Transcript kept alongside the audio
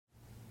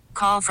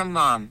call from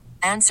mom.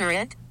 Answer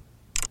it.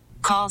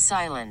 Call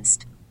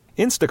silenced.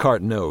 Instacart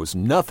knows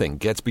nothing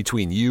gets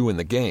between you and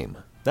the game.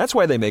 That's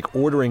why they make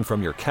ordering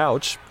from your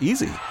couch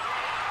easy.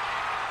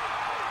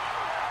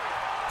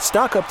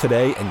 Stock up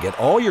today and get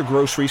all your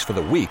groceries for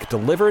the week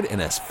delivered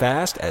in as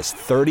fast as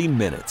 30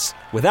 minutes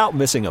without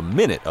missing a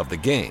minute of the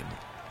game.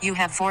 You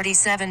have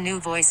 47 new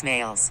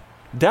voicemails.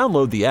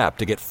 Download the app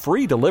to get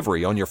free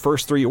delivery on your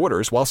first 3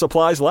 orders while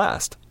supplies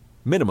last.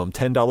 Minimum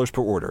 $10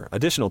 per order.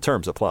 Additional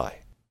terms apply.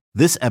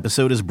 This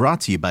episode is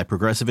brought to you by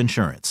Progressive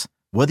Insurance.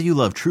 Whether you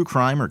love true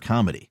crime or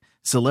comedy,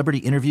 celebrity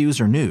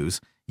interviews or news,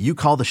 you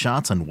call the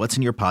shots on what's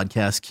in your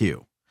podcast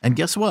queue. And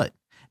guess what?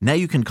 Now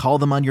you can call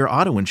them on your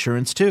auto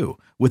insurance too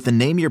with the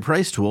Name Your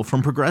Price tool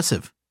from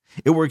Progressive.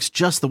 It works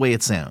just the way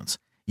it sounds.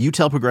 You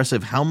tell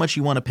Progressive how much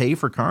you want to pay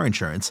for car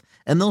insurance,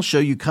 and they'll show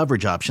you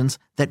coverage options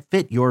that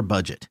fit your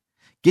budget.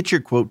 Get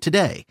your quote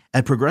today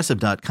at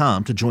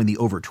Progressive.com to join the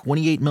over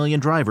 28 million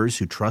drivers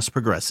who trust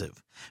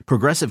Progressive.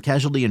 Progressive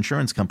Casualty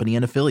Insurance Company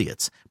and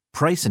Affiliates.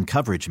 Price and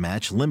coverage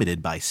match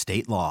limited by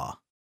state law.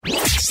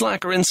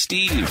 Slacker and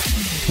Steve.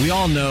 We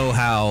all know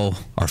how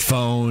our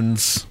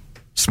phones,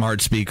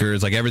 smart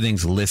speakers, like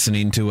everything's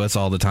listening to us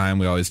all the time.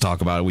 We always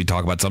talk about it. We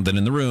talk about something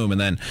in the room and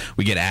then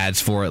we get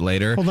ads for it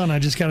later. Hold on, I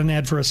just got an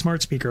ad for a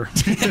smart speaker.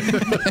 That's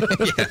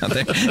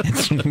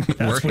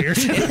weird.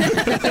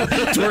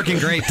 It's working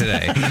great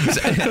today.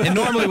 And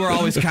normally we're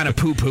always kind of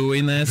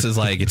poo-pooing this as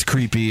like it's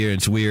creepy or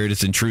it's weird,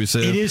 it's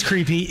intrusive. It is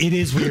creepy, it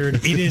is weird,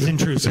 it is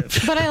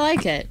intrusive. But I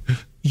like it.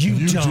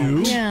 You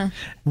don't? Yeah.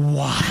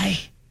 Why?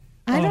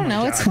 I don't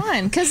know. It's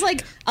fun. Because,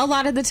 like, a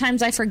lot of the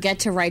times I forget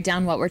to write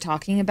down what we're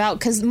talking about.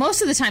 Because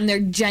most of the time they're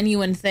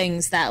genuine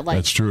things that, like,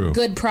 That's true.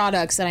 Good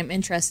products that I'm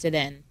interested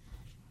in.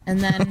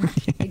 And then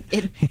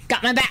it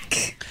got my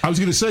back. I was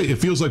going to say, it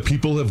feels like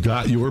people have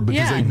got your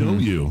because they know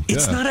you.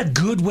 It's not a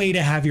good way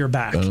to have your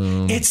back.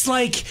 It's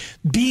like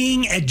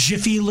being at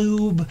Jiffy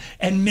Lube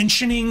and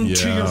mentioning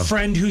to your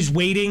friend who's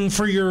waiting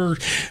for your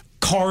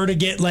car to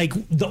get like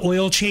the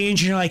oil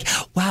change, and you're like,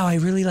 wow, I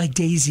really like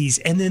daisies,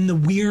 and then the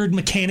weird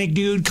mechanic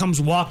dude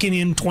comes walking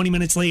in 20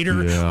 minutes later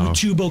with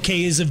 2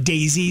 bouquets of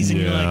daisies,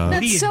 and you're like, what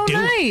That's are you so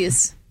doing?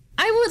 nice.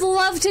 I would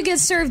love to get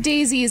served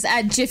daisies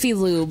at Jiffy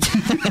Lube.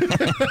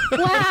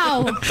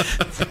 Wow.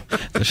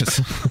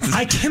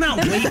 I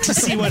cannot wait to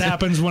see what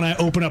happens when I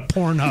open up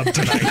Pornhub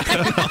tonight.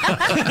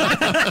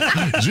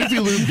 Jiffy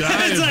Lube guy.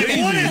 It's like,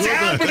 what is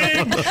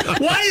happening?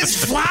 Why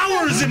is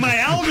flowers in my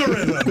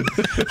algorithm?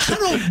 I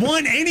don't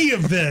want any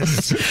of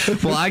this.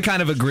 Well, I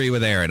kind of agree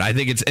with Erin. I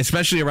think it's,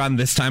 especially around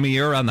this time of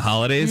year, around the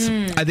holidays,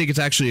 I think it's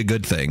actually a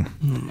good thing.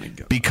 Oh my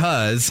God.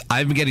 Because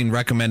I've been getting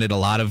recommended a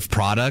lot of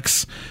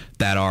products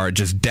that are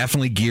just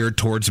definitely geared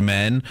towards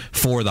men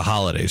for the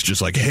holidays.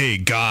 Just like, hey,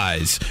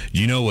 guys,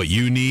 you know what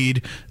you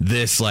need?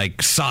 This,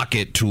 like,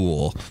 socket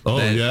tool. Oh,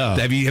 yeah.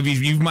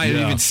 You might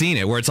have even seen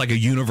it, where it's like a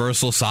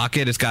universal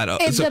socket. It's got...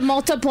 It's a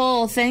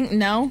multiple thing?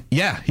 No?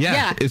 Yeah.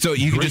 So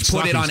you can Great just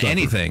put it on stuffer.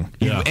 anything.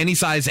 Yeah. Any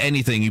size,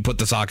 anything, you put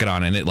the socket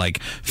on and it,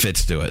 like,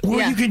 fits to it. Or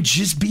you can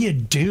just be a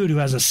dude who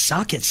has a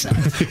socket set.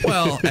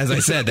 Well, as I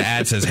said, the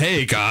ad says,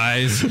 hey,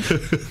 guys.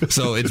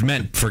 So it's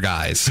meant for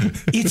guys.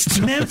 It's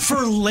meant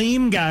for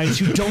lame guys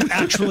who don't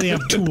actually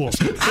have tools.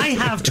 I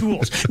have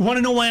tools. Want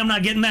to know why I'm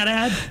not getting that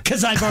ad?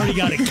 Because I've already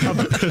got it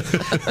covered.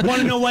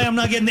 Want to know why I'm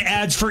not getting the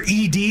ads for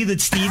ED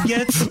that Steve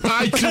gets?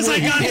 Because I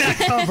got that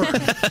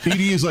covered. ED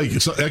is like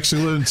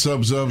excellent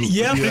sub.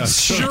 Yep, it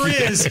sure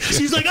is.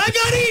 She's like, I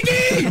got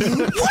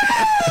ED!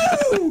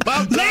 Woo!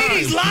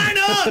 Ladies, line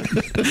up!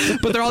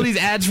 But there are all these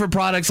ads for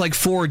products like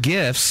for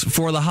gifts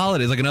for the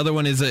holidays. Like another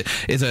one is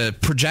a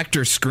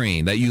projector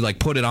screen that you like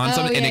put it on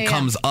something and it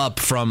comes up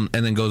from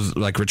and then goes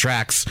like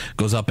retracts,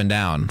 goes up and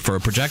down for a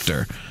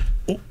projector.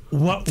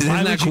 What,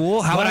 Isn't that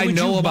cool? How would I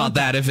know about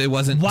that if it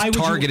wasn't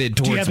targeted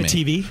towards me? Do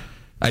you have a TV?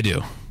 I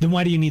do. Then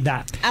why do you need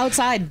that?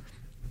 Outside.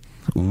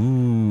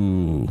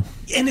 Ooh.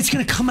 And it's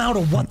going to come out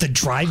of what, the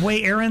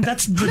driveway, Erin?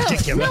 That's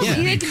ridiculous. No,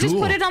 you can just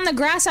put it on the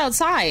grass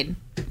outside.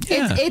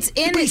 Yeah. It's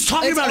in But he's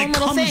talking its about own it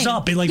little comes thing.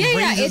 up. It like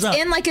raises it's up.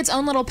 in like its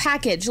own little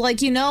package.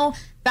 Like, you know,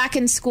 back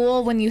in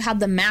school when you had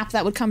the map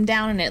that would come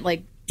down and it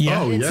like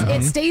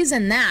it stays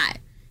in that.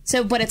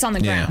 So, but it's on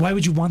the ground. Why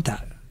would you want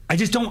that? I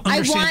just don't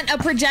understand. I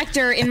want a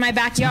projector in my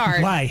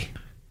backyard. Why?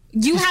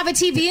 You have a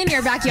TV in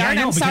your backyard. Yeah, I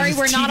know, I'm sorry,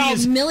 we're not all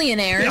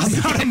millionaires.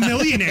 I'm not a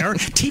millionaire.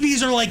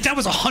 TVs are like, that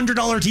was a $100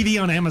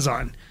 TV on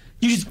Amazon.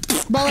 You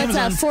just well,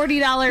 Amazon. it's a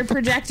 $40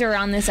 projector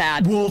on this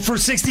ad. Well, for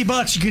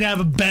 $60, you could have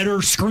a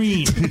better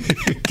screen.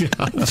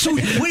 So,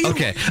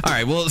 okay, all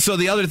right. Well, so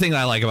the other thing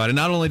I like about it,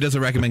 not only does it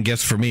recommend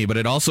gifts for me, but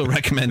it also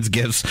recommends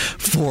gifts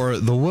for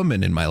the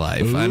woman in my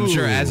life. Ooh. I'm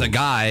sure as a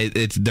guy,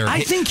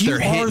 I think you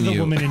are the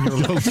woman in your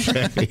life.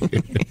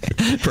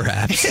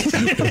 Perhaps,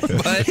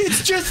 but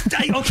it's just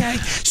okay.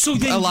 So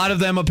then, a lot of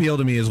them appeal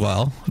to me as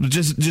well.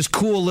 Just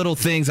cool little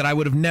things that I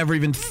would have never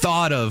even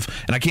thought of,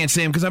 and I can't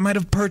say them because I might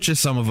have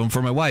purchased some of them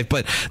for my wife.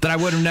 but that I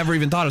would have never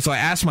even thought of. So I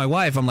asked my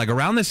wife, I'm like,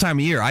 around this time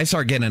of year, I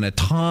start getting a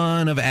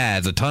ton of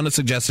ads, a ton of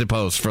suggested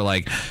posts for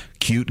like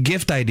cute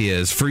gift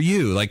ideas for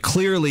you. Like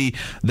clearly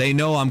they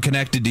know I'm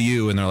connected to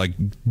you and they're like,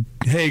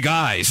 hey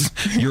guys,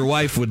 your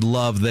wife would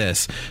love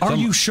this. Are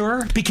you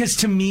sure? Because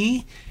to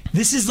me,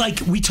 this is like,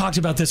 we talked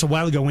about this a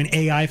while ago when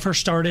AI first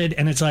started,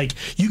 and it's like,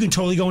 you can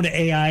totally go into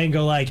AI and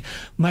go like,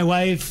 my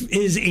wife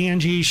is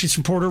Angie, she's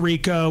from Puerto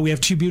Rico, we have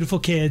 2 beautiful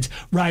kids,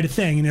 write a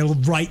thing, and it'll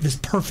write this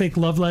perfect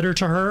love letter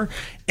to her.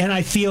 And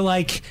I feel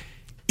like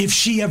if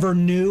she ever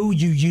knew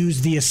you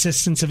use the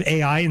assistance of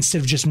AI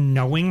instead of just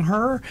knowing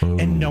her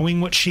and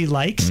knowing what she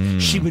likes,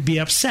 she would be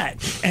upset.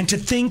 And to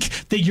think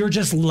that you're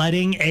just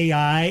letting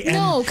AI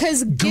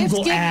and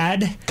Google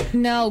ad.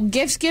 No,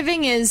 gift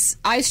giving is,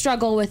 I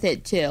struggle with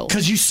it too.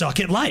 Because you suck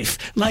at life.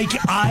 Like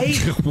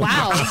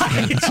Wow.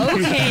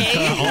 Okay.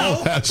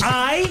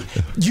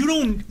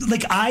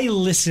 I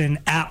listen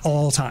at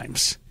all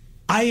times.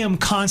 I am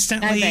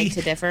constantly... I beg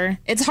to differ.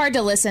 It's hard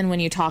to listen when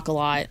you talk a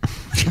lot.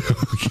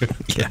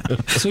 Yeah.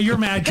 So you're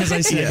mad because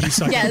I said you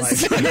suck at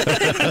life.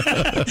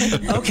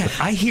 Okay,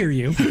 I hear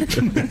you.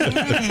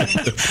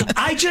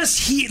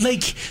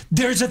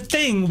 There's a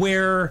thing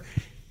where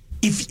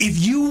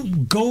if you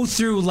go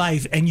through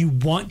life and you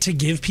want to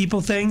give people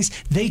things,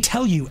 they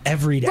tell you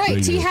every day.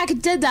 Right, T-Hack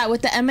did that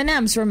with the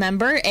M&Ms,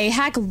 remember?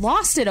 A-Hack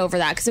lost it over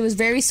that because it was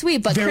very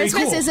sweet. But very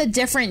Christmas is a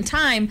different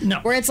time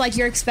where it's like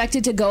you're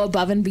expected to go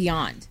above and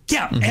beyond.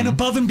 Yeah, and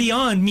above and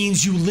beyond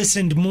means you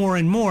listened more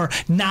and more,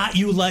 not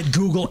you let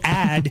Google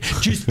ad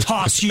just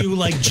toss you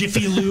like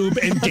Jiffy Lube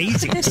and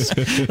daisies.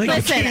 Like,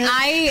 listen,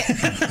 I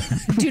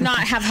do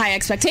not have high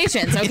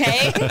expectations,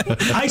 okay?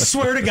 I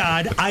swear to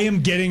God, I am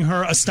getting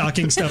her a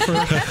stocking stuffer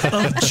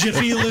of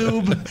Jiffy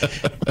Lube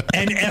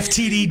and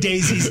FTD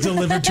daisies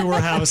delivered to her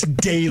house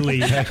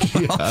daily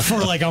for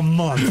like a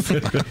month.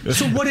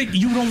 So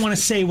you don't want to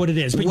say what it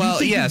is, but you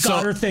think you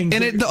got her thing.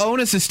 And the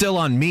onus is still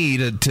on me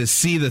to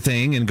see the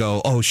thing and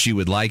go, oh, she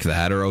would like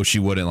that, or oh, she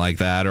wouldn't like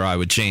that, or I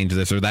would change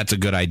this, or that's a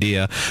good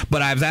idea.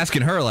 But I was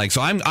asking her, like,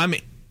 so I'm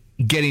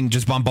getting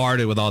just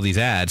bombarded with all these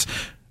ads.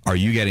 Are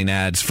you getting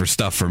ads for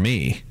stuff for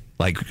me?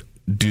 Like,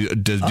 do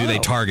they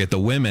target the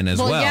women as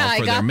well yeah,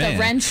 for their men? I got the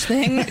wrench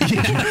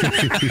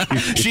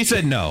thing. She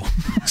said no.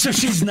 So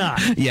she's not.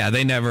 Yeah,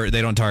 they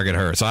don't target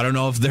her. So I don't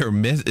know if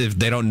if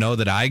they don't know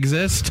that I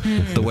exist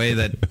the way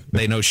that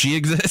they know she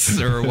exists,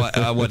 or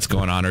what's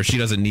going on, or she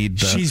doesn't need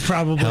the She's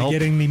probably help.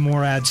 Getting me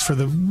more ads for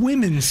the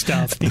women's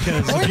stuff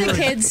because or the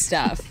kids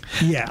stuff.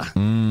 Yeah.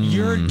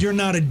 You're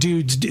not a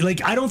dude's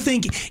like, I don't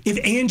think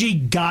if Angie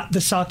got the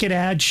socket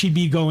ad, she'd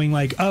be going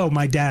like, oh,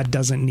 my dad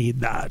doesn't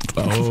need that.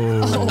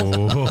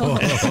 Oh.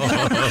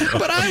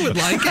 But I would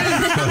like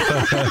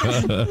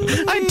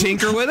it. I'd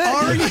tinker with it.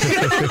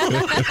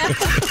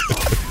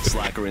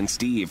 Slacker and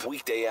Steve,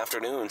 weekday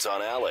afternoons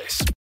on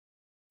Alice.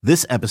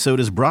 This episode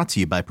is brought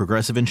to you by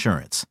Progressive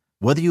Insurance.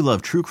 Whether you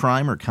love true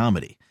crime or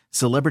comedy,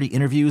 celebrity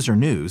interviews or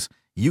news,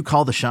 you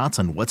call the shots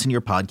on what's in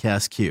your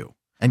podcast queue.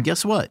 And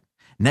guess what?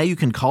 Now you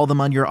can call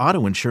them on your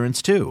auto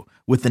insurance too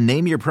with the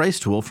Name Your Price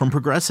tool from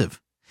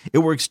Progressive. It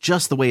works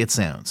just the way it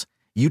sounds.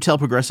 You tell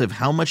Progressive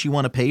how much you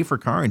want to pay for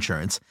car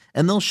insurance,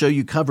 and they'll show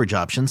you coverage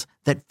options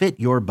that fit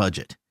your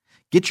budget.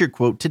 Get your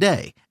quote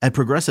today at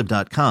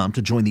Progressive.com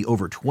to join the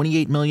over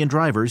 28 million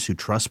drivers who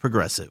trust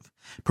Progressive.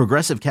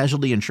 Progressive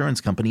Casualty Insurance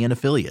Company and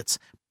Affiliates.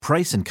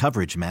 Price and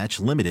coverage match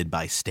limited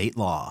by state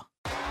law.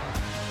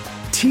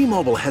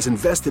 T-Mobile has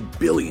invested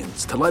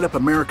billions to light up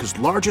America's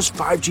largest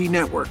 5G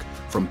network,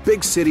 from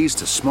big cities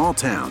to small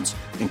towns,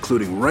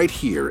 including right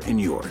here in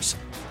yours.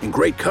 And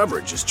great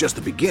coverage is just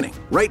the beginning.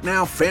 Right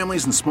now,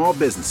 families and small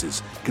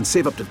businesses can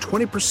save up to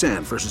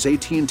 20% versus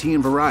AT&T and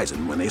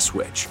Verizon when they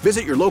switch.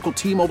 Visit your local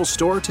T-Mobile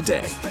store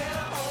today.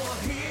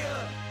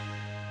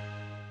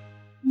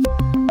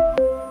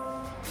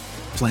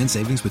 Plan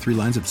savings with 3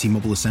 lines of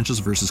T-Mobile Essentials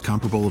versus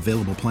comparable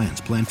available plans.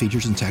 Plan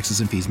features and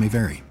taxes and fees may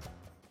vary.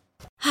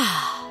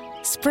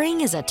 Spring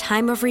is a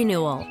time of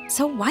renewal,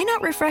 so why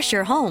not refresh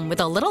your home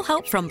with a little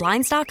help from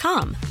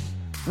Blinds.com?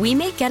 We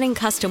make getting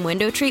custom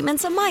window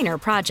treatments a minor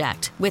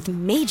project with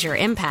major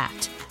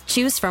impact.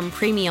 Choose from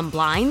premium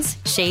blinds,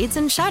 shades,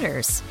 and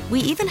shutters.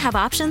 We even have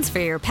options for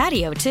your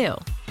patio, too.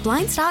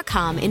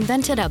 Blinds.com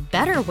invented a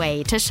better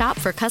way to shop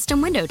for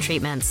custom window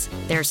treatments.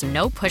 There's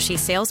no pushy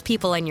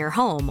salespeople in your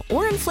home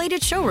or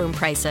inflated showroom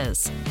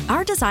prices.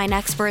 Our design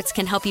experts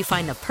can help you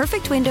find the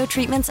perfect window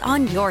treatments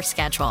on your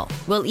schedule.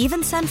 We'll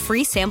even send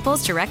free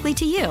samples directly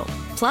to you.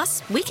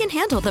 Plus, we can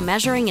handle the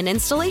measuring and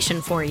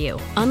installation for you.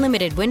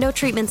 Unlimited window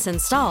treatments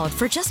installed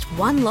for just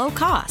one low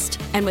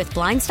cost. And with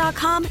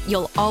Blinds.com,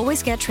 you'll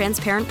always get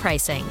transparent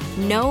pricing.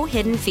 No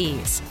hidden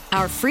fees.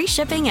 Our free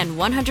shipping and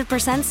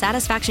 100%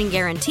 satisfaction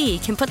guarantee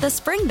can put the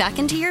spring back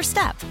into your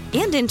step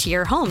and into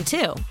your home,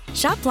 too.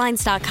 Shop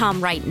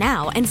Blinds.com right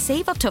now and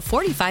save up to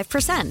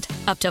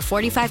 45%. Up to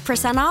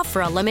 45% off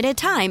for a limited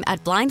time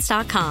at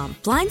Blinds.com.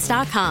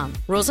 Blinds.com.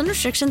 Rules and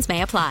restrictions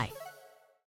may apply.